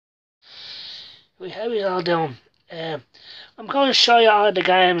How are you all doing? I'm going to show you all the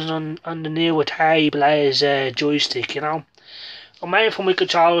games on the new Atari Blaze joystick, I'm waiting for my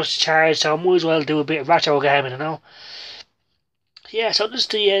controllers to charge, so I might as well do a bit of retro gaming. Yeah, so this is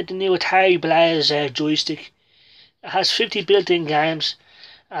the new Atari Blaze joystick. It has 50 built-in games,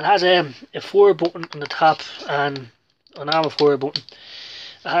 and has a 4 button on the top, and an armor 4 button.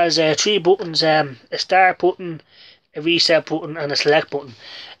 It has 3 buttons, a start button, a reset button, and a select button.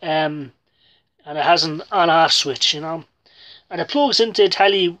 And it has an on-off switch, and it plugs into the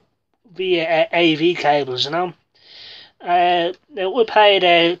telly via AV cables, now we paid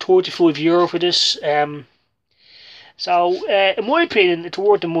 €35 for this, so in my opinion, it's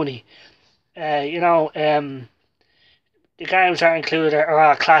worth the money. The games are included are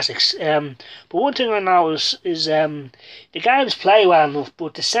all classics, but one thing I noticed is the games play well enough,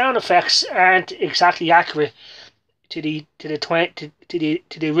 but the sound effects aren't exactly accurate to the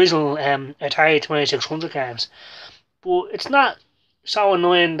original Atari 2600 games. But it's not so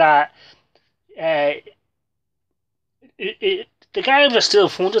annoying that the games are still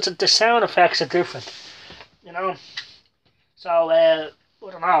fun, just the sound effects are different, So I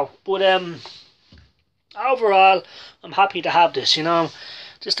don't know, but overall, I'm happy to have this.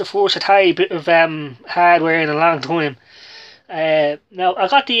 Just the first Atari bit of hardware in a long time. Now I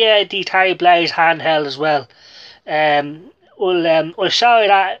got the Atari Blaze handheld as well. I'll show you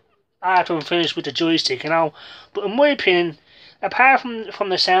that after I'm finished with the joystick, But in my opinion, apart from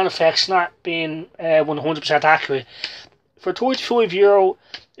the sound effects not being 100% accurate, for €35,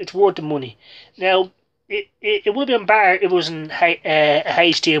 it's worth the money. Now, it would have been better if it was an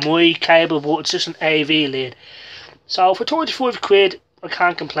HDMI cable, but it's just an AV lead. So for 35 quid, I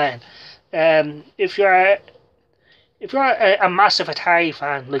can't complain. If you're a massive Atari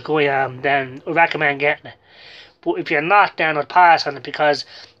fan like I am, then I recommend getting it. But if you're not, then I'd pass on it, because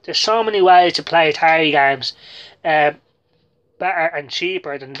there's so many ways to play Atari games better and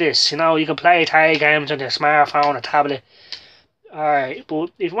cheaper than this. You can play Atari games on your smartphone or tablet. Alright, but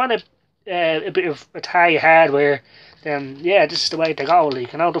if you want a bit of Atari hardware, then yeah, this is the way to go.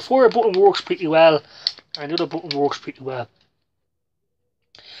 The 4 button works pretty well, and the other button works pretty well.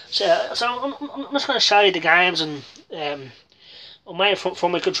 So I'm just going to show you the games, and I'm waiting for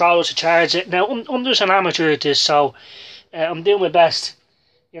my controller to charge it. Now, I'm just an amateur at this, so I'm doing my best,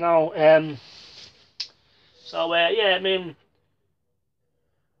 So, yeah,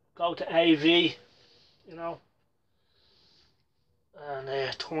 go to AV, and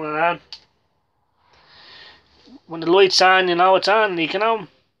turn it on. When the light's on, it's on,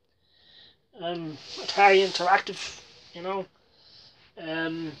 Atari Interactive,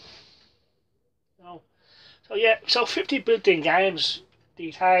 So yeah, so 50 built-in games,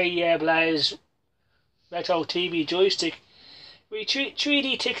 the Atari Blaze Retro TV joystick. We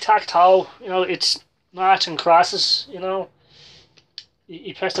 3D tic-tac-toe, it's noughts and crosses, You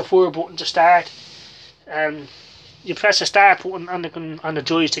press the 4 button to start, and you press the start button on the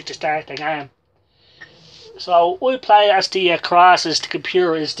joystick to start the game. So I play as the crosses, the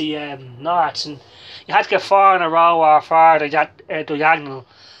computer is the noughts, and you had to get 4 in a row or 4 diagonal.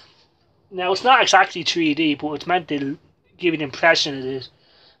 Now, it's not exactly 3D, but it's meant to give you an impression it is.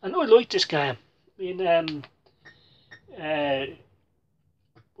 And I like this game. I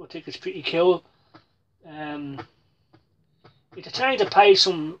think it's pretty cool. If you're trying to play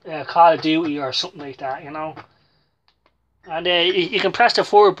some Call of Duty or something like that, And you can press the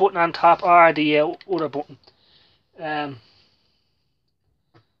 4 button on top or the other button. Now,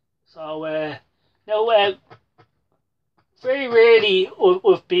 very rarely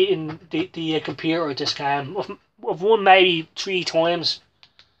I've beaten the computer at this game. I've won maybe 3 times,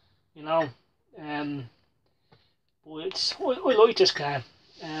 But I like this game.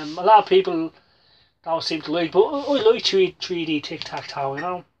 A lot of people don't seem to like, but I like 3D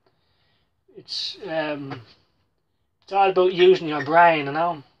tic-tac-toe, It's all about using your brain,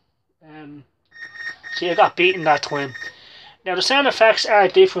 So you got beaten that time. Now the sound effects are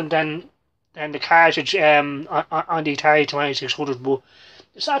different than the cartridge on the Atari 2600, but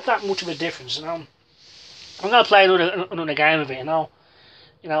it's not that much of a difference, I'm gonna play another game of it,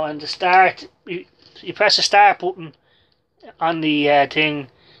 And the start, you press the start button on the thing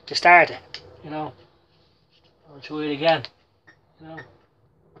to start it, I'll try it again,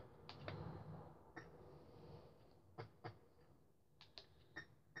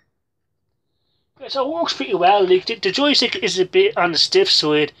 So it works pretty well. The joystick is a bit on the stiff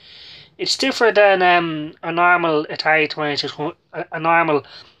side. It's stiffer than a normal Atari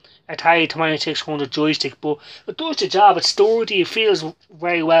 2600 joystick, but it does the job. It's sturdy. It feels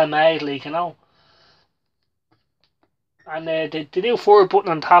very well made, and the new forward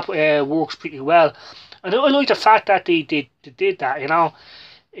button on top works pretty well. And I like the fact that they did that. You know,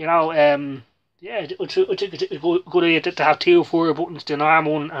 yeah, I think it's a good idea to have two forward buttons, the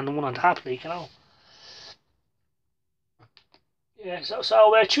normal one and the one on top, like, Yeah, so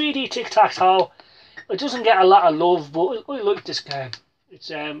 3D Tic Tac Toe. It doesn't get a lot of love, but I like this game.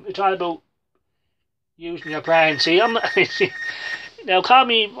 It's all about using your brain. See, I'm not, now call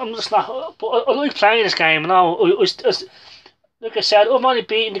me. I'm just not. But I like playing this game. Like I said, I've only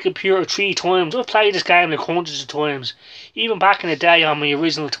beaten the computer 3 times. I've played this game like hundreds of times. Even back in the day on my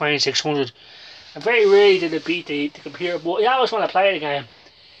original 2600. And very rarely did I beat the computer, but I always want to play the game.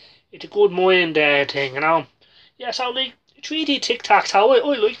 It's a good mind thing. Yeah, so like 3D Tic Tac Toe, I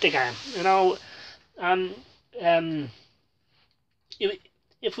like the game, And um,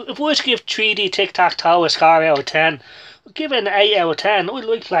 if I was to give 3D Tic Tac Toe a score out of 10, I'd give it an 8 out of 10. I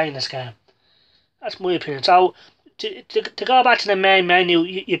like playing this game. That's my opinion. So to go back to the main menu,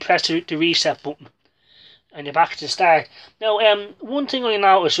 you press the reset button, and you're back to the start. Now, one thing I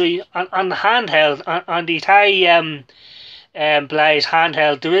noticed, on the handheld, on the Atari Blaze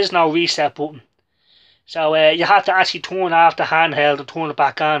handheld, there is no reset button. So you have to actually turn off the handheld and turn it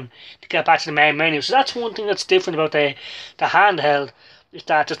back on to get back to the main menu. So that's one thing that's different about the handheld, is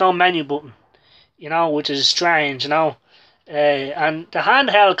that there's no menu button, which is strange, and the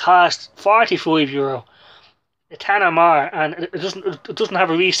handheld costs €45, a tenner more, and it doesn't have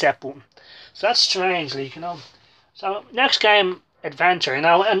a reset button. So that's strange, So next game, Adventure, and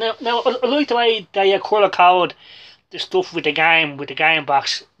now I like the way they colour code the stuff with the game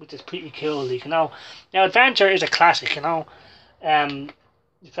box, which is pretty cool, Now Adventure is a classic, You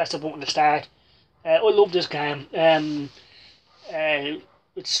press the button to start. I love this game.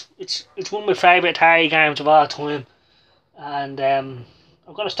 It's one of my favourite Atari games of all time, and I'm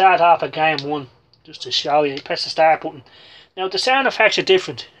going to start off at game 1 just to show you. Press the start button. Now the sound effects are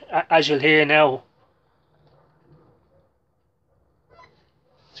different, as you'll hear now.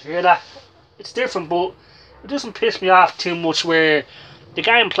 Do you hear that? It's different, but it doesn't piss me off too much, where the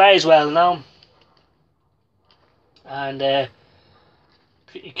game plays well, And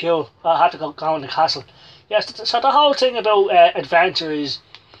pretty cool. I had to go in the castle. Yes, so the whole thing about Adventure is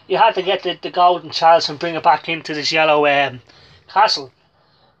you had to get the golden chalice and bring it back into this yellow castle.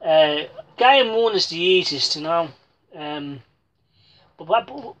 Game 1 is the easiest, But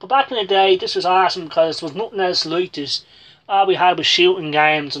back in the day, this was awesome because there was nothing else like this. All we had was shooting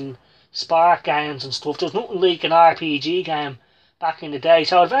games and spark games and stuff. There was nothing like an RPG game back in the day.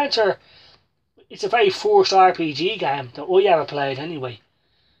 So Adventure, it's a very first RPG game that I ever played anyway.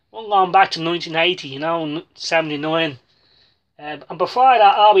 I'm going back to 1980, 79. And before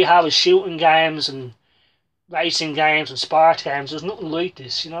that, all we had was shooting games and racing games and sport games. There's nothing like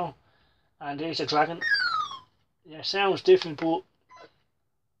this, And there's a dragon. Yeah, sounds different, but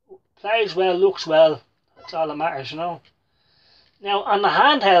plays well, looks well. That's all that matters, Now, on the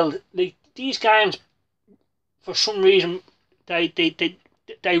handheld, these games, for some reason, they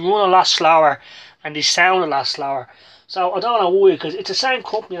run a lot slower and they sound a lot slower. So I don't know why, because it's the same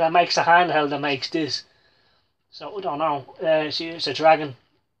company that makes the handheld that makes this. So I don't know. See, it's a dragon.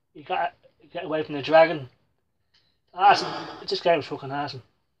 You gotta get away from the dragon. Awesome. This game's fucking awesome.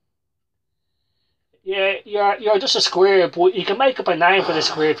 Yeah, you're just a square, but you can make up a name for the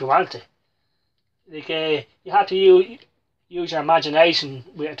square if you want to. You have to use your imagination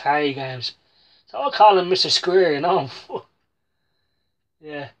with Atari games. So I'll call him Mr. Square,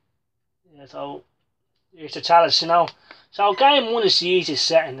 Yeah. So it's a challenge, So game 1 is the easiest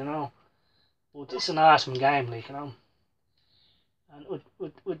setting, But this is an awesome game, And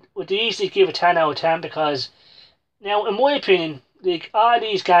would easily give a 10 out of 10 because, now, in my opinion, all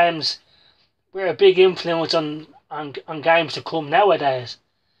these games were a big influence on games to come nowadays.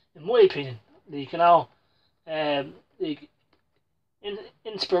 In my opinion,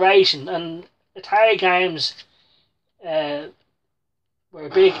 inspiration, and Atari games were a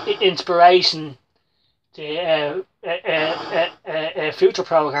big inspiration to future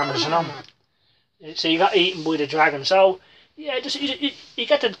programmers, So you got eaten by the dragon. So yeah, just you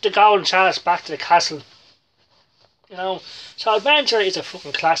get the golden chalice back to the castle. So Adventure is a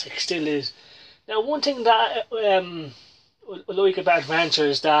fucking classic, still is. Now, one thing that I like about Adventure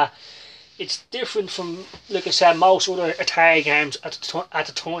is that it's different from, like I said, most other Atari games at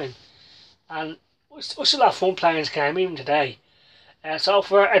the time, and I still have fun playing this game even today. So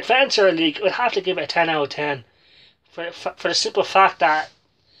for Adventure, I'd have to give it a 10 out of 10 for the simple fact that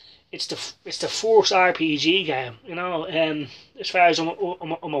it's the first RPG game, as far as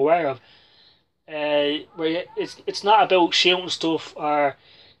I'm aware of. Where it's not about shooting stuff or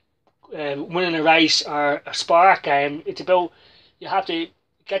winning a race or a spark game. It's about you have to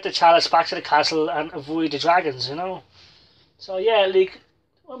get the chalice back to the castle and avoid the dragons, you know. So yeah, like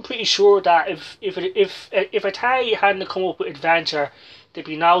I'm pretty sure that if Atari hadn't come up with adventure, there'd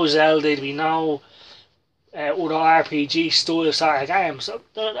be no Zelda, there'd be no other RPG style sort of games. So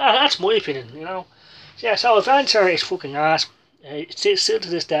that's my opinion, you know. So, yeah, so adventure is fucking ass. Still to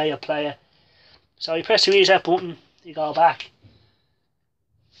this day I play it. So you press the reset button, you go back.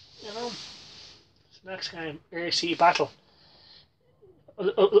 You know. Next game, AC Battle. I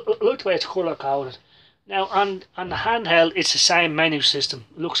like the way it's colour coded. Now on the handheld, it's the same menu system.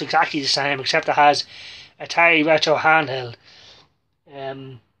 It looks exactly the same, except it has Atari Retro handheld.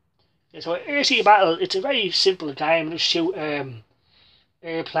 So AC Battle, it's a very simple game. You shoot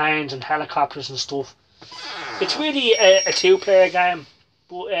airplanes and helicopters and stuff. It's really a two-player game,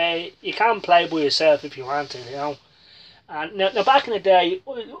 but you can play by yourself if you want to, you know. And now back in the day,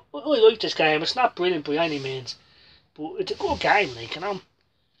 I like this game. It's not brilliant by any means, but it's a good game, like, you know.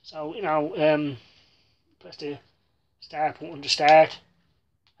 So, you know, press the start button to start,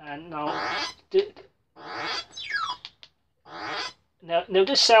 and now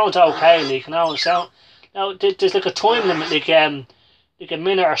this sounds okay, like, you know. Now there's like a time limit, like a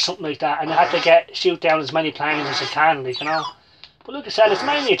minute or something like that, and you have to shoot down as many planes as you can, like, you know. But like I said, it's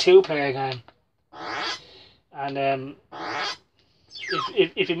mainly a two-player game, and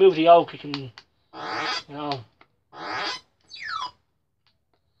if you move the yoke, you can, you know,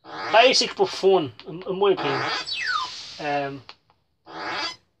 basic but fun, in my opinion.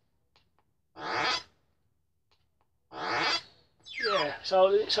 Yeah,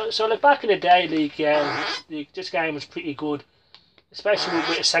 so like back in the day, like this game was pretty good, especially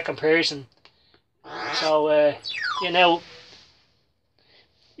with a second person. So you know,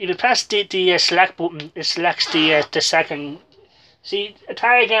 if you press the select button, it selects the second. See,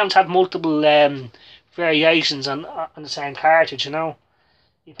 Atari games have multiple variations on the same cartridge, you know.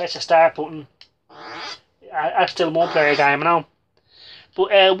 You press the start button, that's still a one-player game, you know.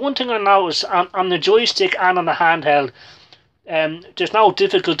 But one thing I noticed on the joystick and on the handheld, there's no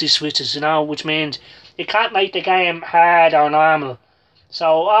difficulty switches, you know, which means you can't make the game hard or normal. So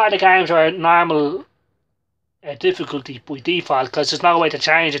all the games are normal difficulty by default, because there's no way to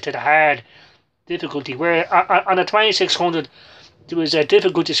change it to the hard difficulty. Where on the 2600 there was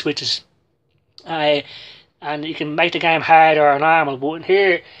difficulty switches, and you can make the game hard or normal. But in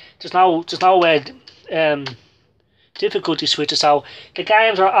here, there's no difficulty switches, so the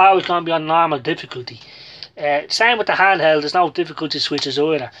games are always going to be on normal difficulty. Same with the handheld, there's no difficulty switches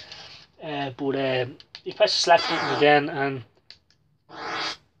either. But you press the select button again, and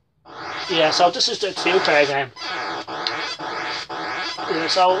yeah, so this is the two-player game. Yeah,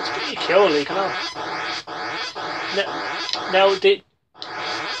 so it's pretty cool, like, you know. Now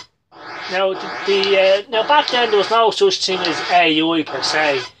back then there was no such thing as AI per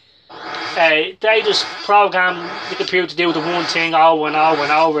se. They just program the computer to do the one thing over and over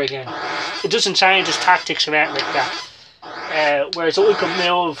and over again. It doesn't change its tactics around like that. Whereas I could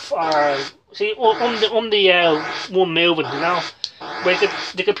move, or see, on the one moving, you know, where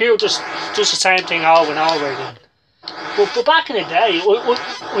the computer just does the same thing over and over again. But back in the day,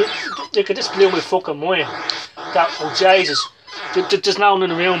 it just blew my fucking mind. That, oh Jesus, there's no one in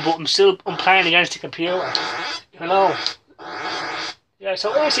the room, but I'm playing against the computer, you know. Yeah,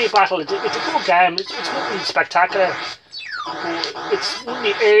 so AC Battle, it's a good game. It's nothing spectacular, but it's one of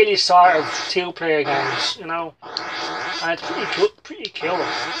the early sort of two-player games, you know, and it's pretty cool.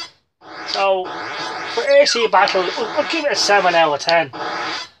 So for AC Battle, I'll give it a 7 out of 10.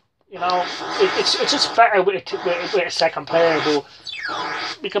 You know, it's just better with a second player, but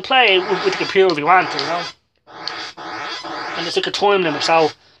we can play it with the computer if we want to, you know. And it's like a time limit,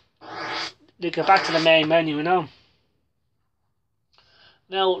 so they get back to the main menu, you know.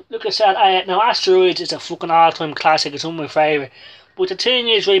 Now, like I said, now Asteroids is a fucking all-time classic. It's one of my favourite. But the thing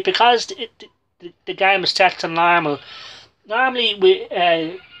is, right, because the game is set to normal, normally with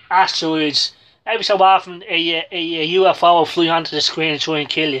Asteroids, every so often a UFO will fly onto the screen and try and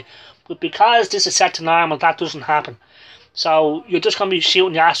kill you. But because this is set to normal, that doesn't happen. So you're just going to be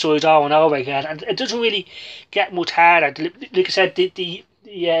shooting the asteroids over and over again, and it doesn't really get much harder. Like I said, the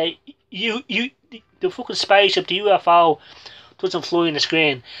fucking spaceship, the UFO, doesn't fly on the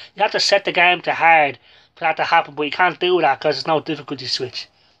screen. You have to set the game to hard for that to happen, but you can't do that because there's no difficulty switch.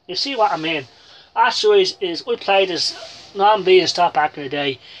 You see what I mean? Asteroids is, I played this non-being stop back in the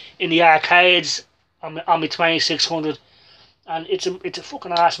day in the arcades on my 2600, and it's a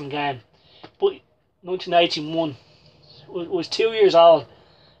fucking awesome game. But 1981, I was 2 years old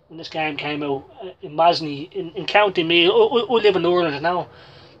when this game came out in Masney in County Meath. I live in Ireland now,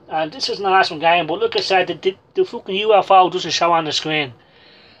 And this is an awesome game, but like I said, the fucking UFO doesn't show on the screen.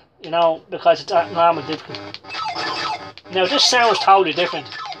 You know, because it's normal difficult. Now this sounds totally different.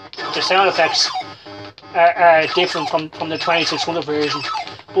 The sound effects are different from the 2600 version,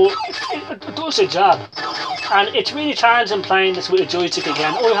 but it does the job. And it's really challenging playing this with a joystick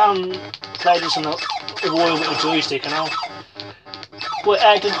again. I haven't played this in a while with a joystick, you know. But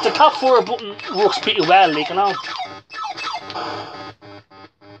the top 4 button works pretty well, like, you know.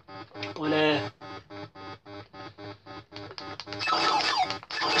 But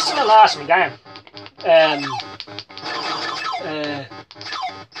it's still an awesome game.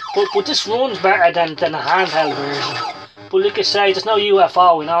 But this runs better than the handheld version. But like I say, there's no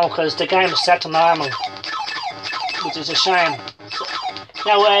UFO, you know, because the game is set to normal, which is a shame. So,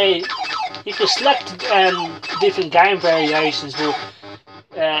 now, you can select different game variations, but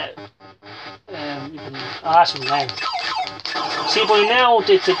you can awesome game. See, by now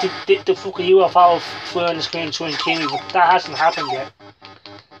the fucking UFO flew on the screen trying to kill me, but that hasn't happened yet.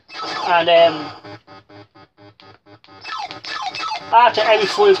 And after every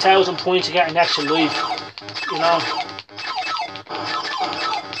 5,000 points you get an extra life, you know.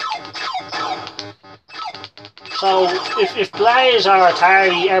 So if Blaze or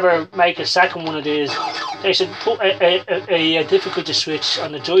Atari ever make a second one of these, they should put a difficulty switch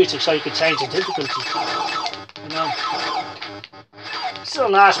on the joystick so you can change the difficulty. You know. Still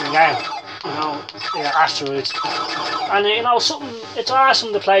an awesome game, you know, Asteroids. And you know, it's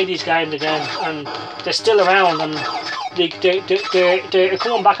awesome to play these games again, and they're still around, and they're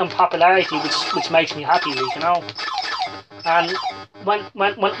coming back in popularity, which makes me happy, like, you know. And when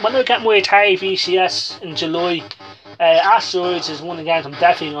I get my Atari VCS in July, Asteroids is one of the games I'm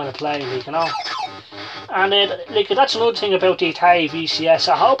definitely going to play, like, you know. And like, that's another thing about the Atari VCS.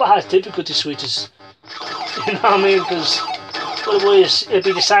 I hope it has difficulty switches. You know what I mean? Because otherwise it'd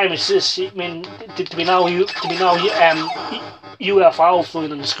be the same as this. I mean, to be no UFO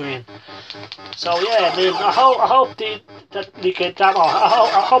flying on the screen. So yeah, I hope I hope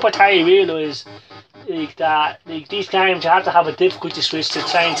Atari realise like that. Like, these games, you have to have a difficulty switch to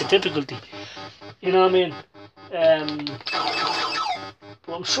change the difficulty. You know what I mean?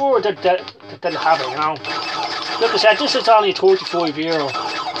 But I'm sure that they'll have it. You know. Look, I said this is only €35.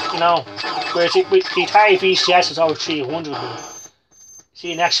 You know, whereas the Atari VCS is over 300.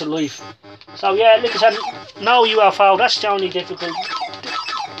 See an extra life. So yeah, like I said, no UFO. That's the only difficult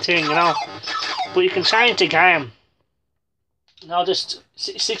thing, you know. But you can change the game. You know, just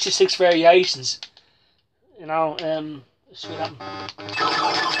 66 variations. You know, let's see what happens.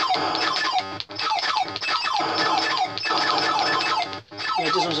 Yeah,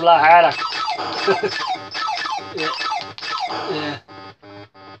 this one's a lot harder. Yeah.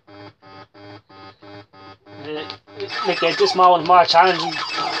 Like this one's more challenging.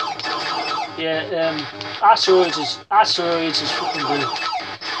 Yeah, Asteroids is fucking brilliant.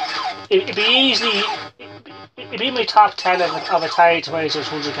 It'd be my top 10 of Atari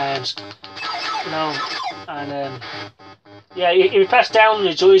 2600 games. You know, and yeah, if you press down on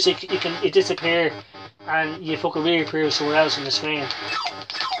the joystick, it disappear, and you fucking reappear somewhere else on the screen.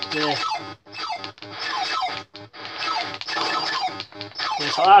 Yeah. Yeah,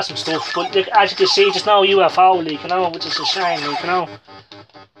 so awesome stuff. But like, as you can see, there's no UFO, like, you know, which is a shame, like, you know.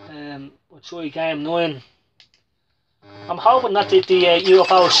 We'll try game 9. I'm hoping that the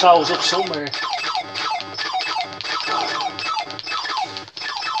UFO shows up somewhere.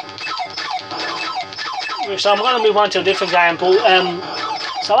 So I'm going to move on to a different game, but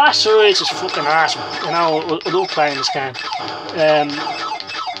so Asteroids is fucking awesome. You know, I love playing this game.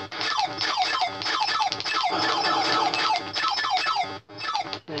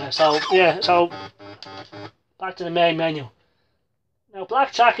 So back to the main menu. Now,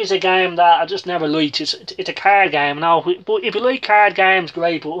 Blackjack is a game that I just never liked. It's a card game. Now, but if you like card games,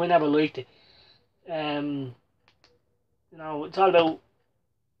 great. But I never liked it. You know, it's all about.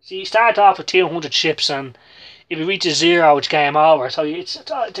 See, you start off with 200 chips, and if you reach a 0, it's game over. So it's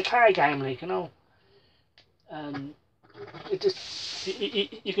a card game, like, you know. It just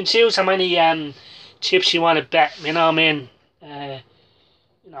you can choose how many chips you want to bet. You know what I mean?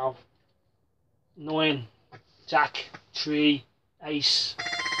 You know, 9, Jack, 3, Ace,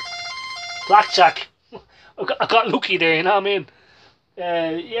 Blackjack. I got lucky there. You know what I mean?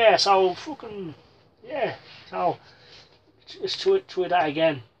 Yeah. So fucking yeah. So let's try that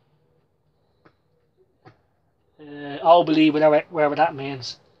again. I'll believe whatever that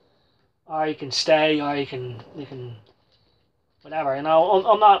means. Or you can stay, or you can whatever. You know,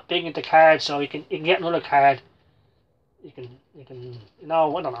 I'm not big into cards, so you can get another card. You can you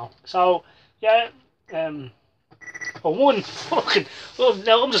know, I don't know. So yeah, Or one fucking. Well,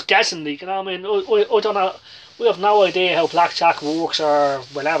 now I'm just guessing, like, you know what I mean? I don't know. We have no idea how blackjack works or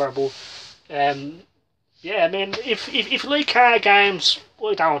whatever, but yeah, I mean, if you like card games,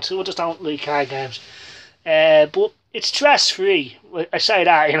 I don't. I just don't like card games. But it's stress free. I say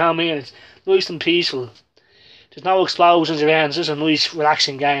that, you know what I mean? It's nice and peaceful. There's no explosions around. It's just a nice,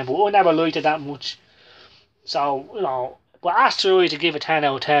 relaxing game. But I never liked it that much. So, you know, but Asteroid to give a 10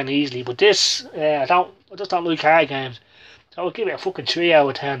 out of 10 easily. But this, I just don't like card games. So I'll give it a fucking 3 out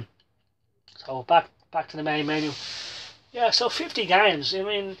of 10. So back to the main menu. Yeah, so 50 games. I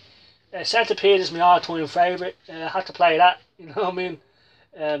mean, Centipede is my all-time favourite. I had to play that. You know what I mean?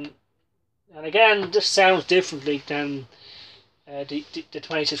 And again, this sounds differently than the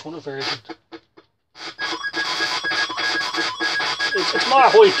 2600 version. It's more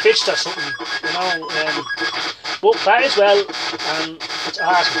high pitched or something, you know. But plays well, and it's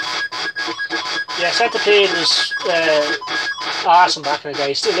awesome. Yeah, Centipede was awesome back in the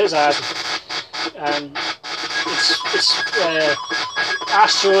day. Still is awesome. And it's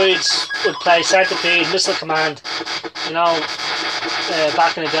Asteroids would play Centipede, Missile Command, you know,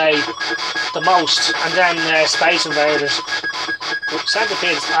 back in the day, the most, and then Space Invaders. But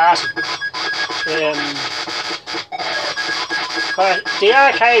Centipede is awesome. The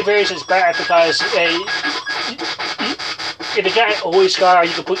arcade version is better because if you get a high score,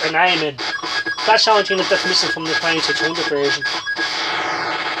 you can put your name in. That's the only thing that's missing from the 2600 version.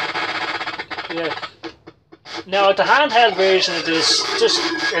 Yeah. Now the handheld version of this,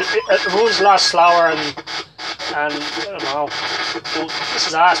 it runs a lot slower and I don't know. But this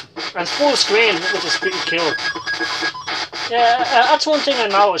is awesome. And full screen, which is pretty cool. Yeah, that's one thing I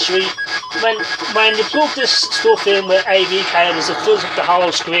noticed, right? When you plug this stuff in with AV cables, it fills up the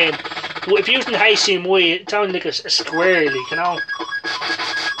whole screen. But if you're using HDMI, it's only like a square, like, you know.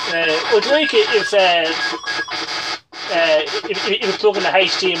 I'd like it if you plug in the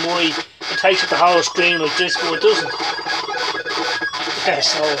HDMI, it takes up the whole screen like this, but it doesn't.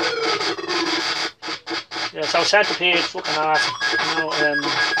 Yeah, so Centipede is fucking awesome. You know,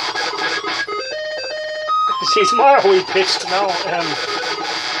 see, it's more high pitched, you know. I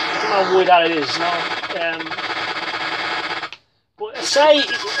don't know why that is, you know. But I say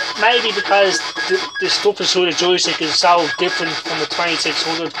maybe because the stuff inside the joystick is so different from the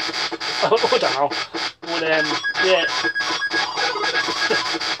 2600. I don't know. But yeah.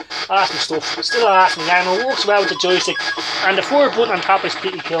 Awesome stuff. Still awesome game. It works well with the joystick. And the 4 button on top is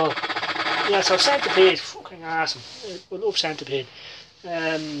pretty cool. Yeah, so Centipede is fucking awesome. I love Centipede.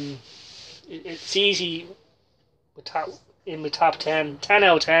 It's easy in my top 10. 10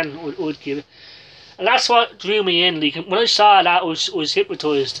 out of 10 I would give it. And that's what drew me in. Like, when I saw that, I was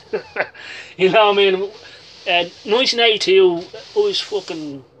hypnotised. You know what I mean? 1982, I was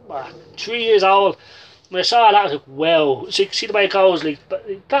fucking 3 years old. When I saw that, I was like, wow. See the way it goes, like,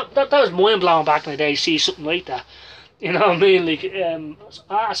 that was mind blowing back in the day to see something like that. You know what I mean? Like, it's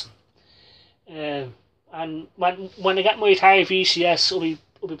awesome. And when I get my Atari VCS,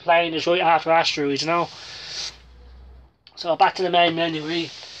 I'll be playing this right after Asteroids, you know. So back to the main menu, really.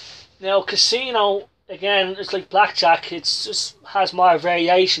 Now, Casino, again, it's like blackjack. It's just has more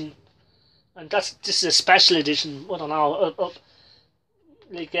variation, and this is a special edition. I don't know.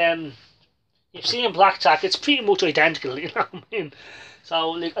 Like you've seen blackjack, it's pretty much identical. You know what I mean?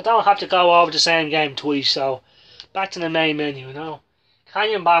 So like, I don't have to go over the same game twice. So back to the main menu. You know,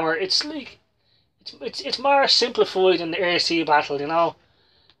 Canyon Bomber. It's like it's more simplified than the Air Sea Battle. You know,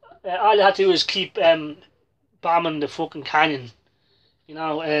 all you have to do is keep bombing the fucking canyon. You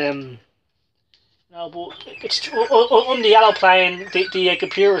know, no, but it's on the yellow plane, the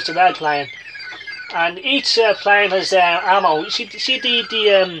computer is the red plane, and each plane has ammo. You see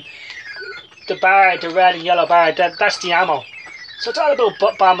the bar, the red and yellow bar. That's the ammo. So it's all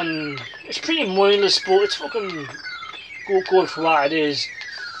about bombing. It's pretty mindless, but it's fucking good for what it is.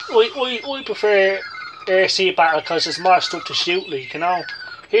 I prefer Air Sea Battle because there's more stuff to shoot, like, you know.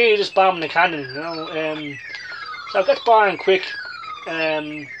 Here you just bomb the cannon, you know. So it gets boring quick. But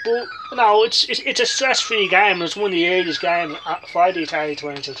no, it's a stress-free game. It's one of the earliest games for the Atari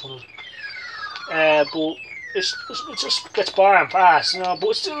 2600. But it just gets boring fast, you know. But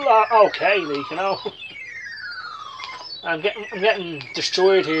it's still okay, like, you know. I'm getting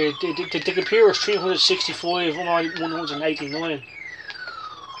destroyed here. The computer is 365, 189.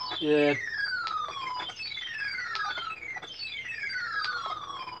 Yeah.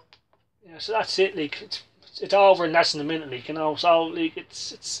 Yeah, so that's it, like, it's over in less than a minute, like, you know. So like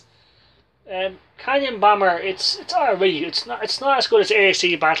it's Canyon Bomber, it's alright. It's not as good as Air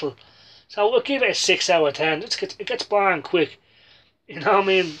Sea Battle. So we'll give it a 6 out of 10. It gets boring quick. You know what I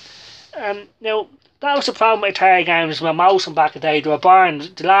mean? Now that was the problem with Atari games with mouse back in the day. They were boring.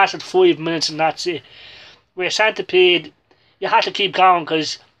 They lasted 5 minutes and that's it. Where Centipede, you had to keep going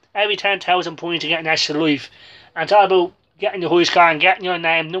because every 10,000 points you get an extra life. And it's all about getting your high score and getting your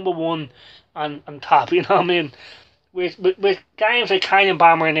name #1 on top, you know what I mean? With games like Canyon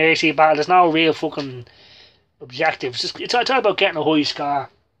Bomber and AC Battle, there's no real fucking objectives. It's all about getting a high score.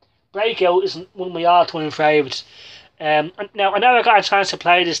 Breakout is one of my all-time favourites. Now, I never got a chance to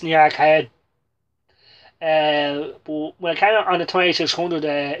play this in the arcade. But when it came out on the 2600,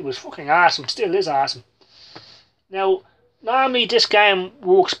 it was fucking awesome. Still is awesome. Now, normally this game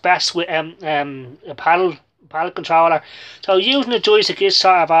works best with a paddle controller. So using the joystick is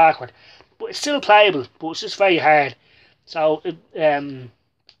sort of awkward. But it's still playable, but it's just very hard. So, but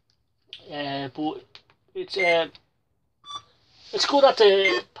it's good that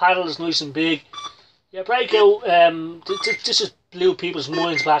the paddle is nice and big. Yeah, Breakout, this just blew people's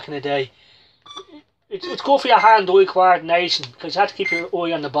minds back in the day. It's good for your hand-eye coordination, because you have to keep your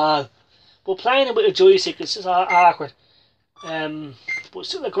eye on the ball. But playing it with a joystick, it's just awkward. But it's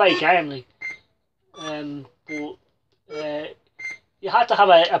still a great game, like. But you had to have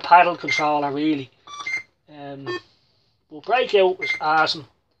a paddle controller, really. But Breakout was awesome.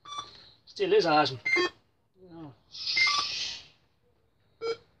 Still is awesome. Oh.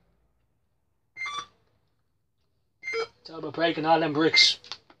 It's all about breaking all them bricks.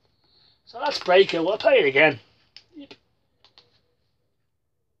 So that's Breakout. I'll play it again. Yep.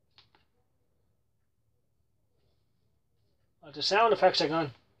 Oh, the sound effects are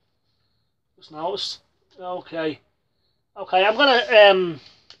gone. Just noticed. Okay. Okay, I'm gonna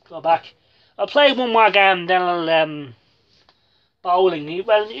go back. I'll play one more game, then I'll bowling.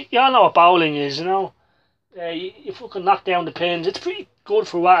 Well, you all know what bowling is, you know. You fucking knock down the pins. It's pretty good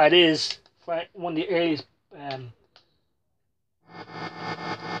for what it is. For one of the earliest.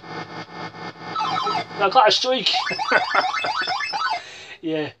 I got a strike.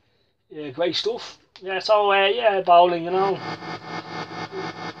 yeah, great stuff. Yeah, so yeah, bowling, you know.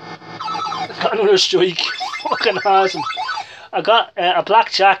 I got another strike. Fucking awesome. I got a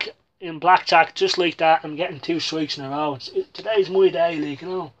blackjack in blackjack just like that. I'm getting 2 strikes in a row. Today's my day, like, you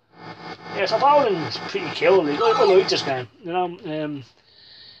know. Yeah, so bowling is pretty cool. Like, I like this game, you know.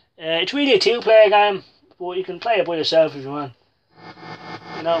 It's really a 2-player game, but you can play it by yourself if you want.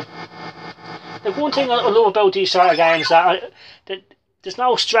 You know. The one thing I love about these sort of games is that there's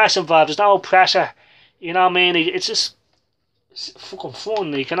no stress involved. There's no pressure. You know what I mean? It's fucking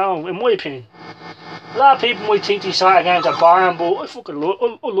fun, like, you know, in my opinion. A lot of people might think these sort of games are boring, but I fucking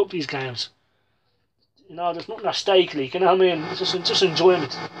love these games. You know, there's nothing at stake, like, you know what I mean? It's just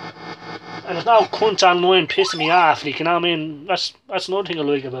enjoyment. And there's no cunts online pissing me off, like, you know what I mean? That's another thing I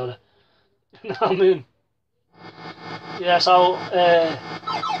like about it. You know what I mean? Yeah, so,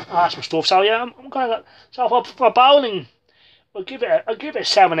 awesome stuff. So, yeah, I'm gonna, so for bowling, I'll give it a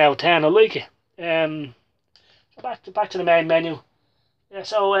 7 out of 10. I like it. So back to the main menu. Yeah,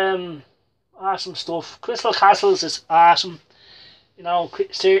 so, awesome stuff. Crystal Castles is awesome. You know,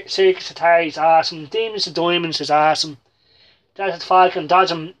 Circus Atari is awesome. Demons and Diamonds is awesome. Desert Falcon,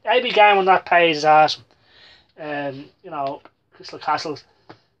 Dodgem. Every game on that page is awesome. You know, Crystal Castles.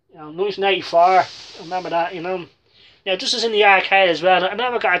 You know, 1984. I remember that, you know. Yeah, this is in the arcade as well. I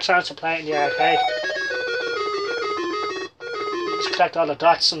never got a chance to play it in the arcade. You just collect all the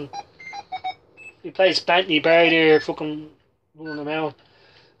dots and he plays Bentley Bear there, fucking running around.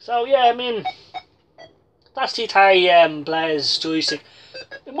 So yeah, I mean, that's the Atari Blaze joystick.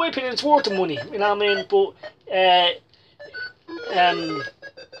 In my opinion, it's worth the money. You know what I mean? But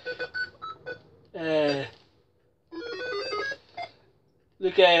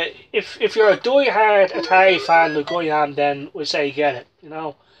look, if you're a die-hard Atari fan like I am, then we say get it, you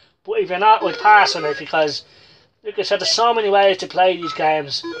know. But if you're not, we'd pass on it because, like I said, there's so many ways to play these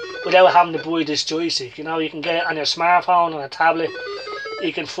games without having to buy this joystick. You know, you can get it on your smartphone, on a tablet.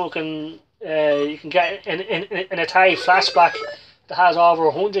 You can fucking, you can get an Atari flashback that has over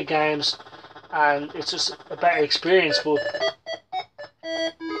 100 games, and it's just a better experience. But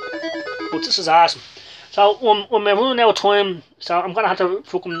this is awesome. So when we're running out of time, so I'm gonna have to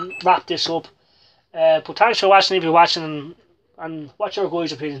fucking wrap this up. But thanks for watching if you're watching, and what's your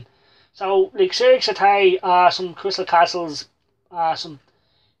guys' opinion? So like Circus Atari, awesome. Crystal Castles, awesome.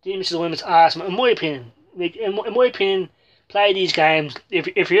 Demons and Diamonds, awesome. In my opinion, like in my opinion, play these games.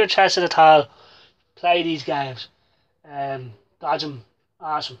 If you're interested at all, play these games. Dodge 'em,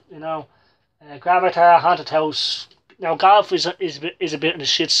 awesome. You know, Gravatar, Haunted House. Now golf is a bit on the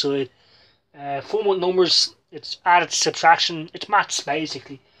shit side. Fun with numbers, it's added subtraction, it's maths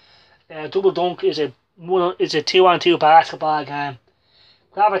basically. Double Dunk is a 2-on-2 basketball game.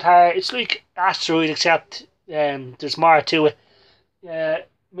 Gravatar, it's like Asteroid, except there's more to it.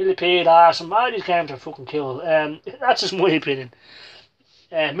 Millipede, awesome. All these games are fucking cool. That's just my opinion.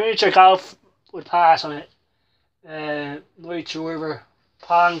 Miniature Golf would pass on it. Night River,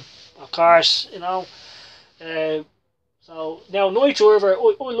 Pong, of course, you know. So now Night River,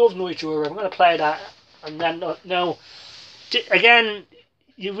 I love Night River. I'm gonna play that, and then now again,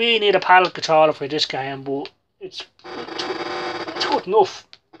 you really need a paddle controller for this game, but it's good enough.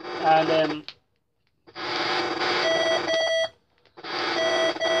 And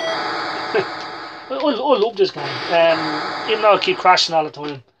I love this game. Even though I keep crashing all the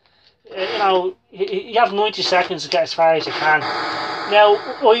time. You know, you have 90 seconds to get as far as you can. Now,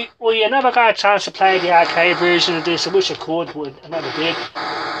 I never got a chance to play the arcade version of this. I wish I could, but I never did.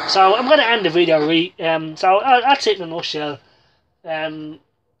 So I'm going to end the video right. So that's it in a nutshell.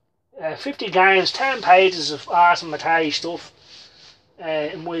 50 games, 10 pages of awesome Atari stuff,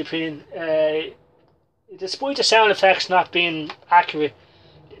 in my opinion. Despite the sound effects not being accurate,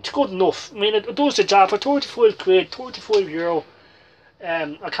 it's good enough. I mean, it does the job for 35 quid, €35.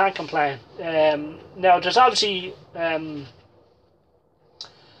 I can't complain. Now, there's obviously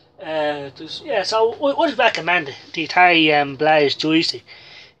so I would recommend the Atari Blaze joystick.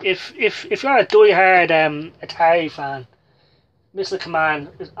 If you're a die-hard Atari fan, Missile Command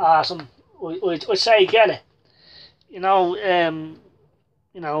is awesome. I'd say get it.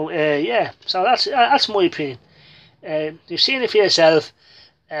 Yeah. So that's my opinion. You've seen it for yourself.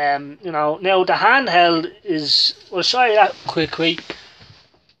 Now the handheld is. I'll show you that quickly.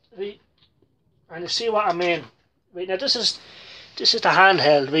 Right, and you see what I mean. Right, now this is the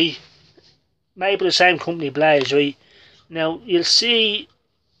handheld, right? Made by the same company, Blaze, right? Now you'll see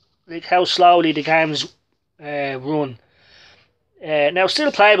like how slowly the games run. Now it's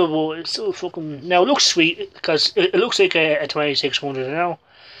still playable, but it's still fucking. Now it looks sweet because it looks like a 2600, you know.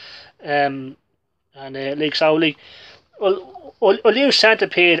 I'll use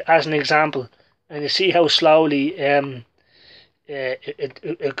Centipede as an example, and you see how slowly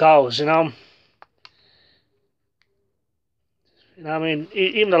it goes, you know. You know what I mean?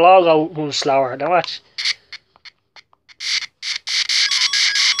 Even the logo runs slower. Now watch.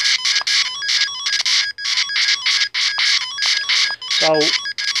 So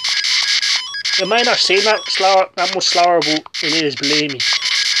you might not seem that much slower, but it is, believe me.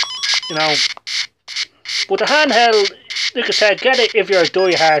 You know. But the handheld, like I said, get it if you're a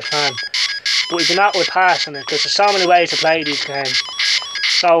die-hard fan. But if you're not, we're passing it, because there's so many ways to play these games.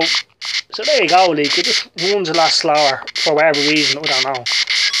 So there you go, like, it just runs a lot slower for whatever reason, I don't know.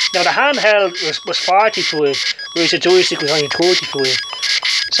 Now the handheld was 45, whereas the joystick was only 35.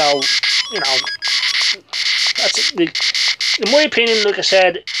 So, you know, that's it. Like, in my opinion, like I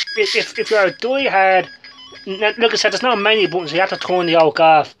said, if you're a die-hard, like I said, there's not many buttons, you have to turn the yoke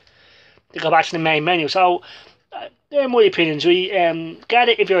off to go back to the main menu. So they're my opinions. Get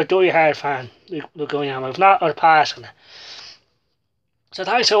it if you're a die-hard fan. Look, if not, I'll pass on it. So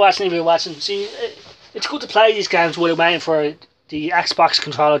thanks for watching if you're watching. See, it's good to play these games while waiting for the Xbox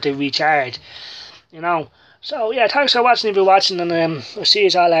controller to recharge. You know. So yeah, thanks for watching if you're watching, and I'll see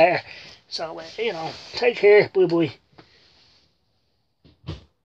you all later. So you know, take care. Bye bye.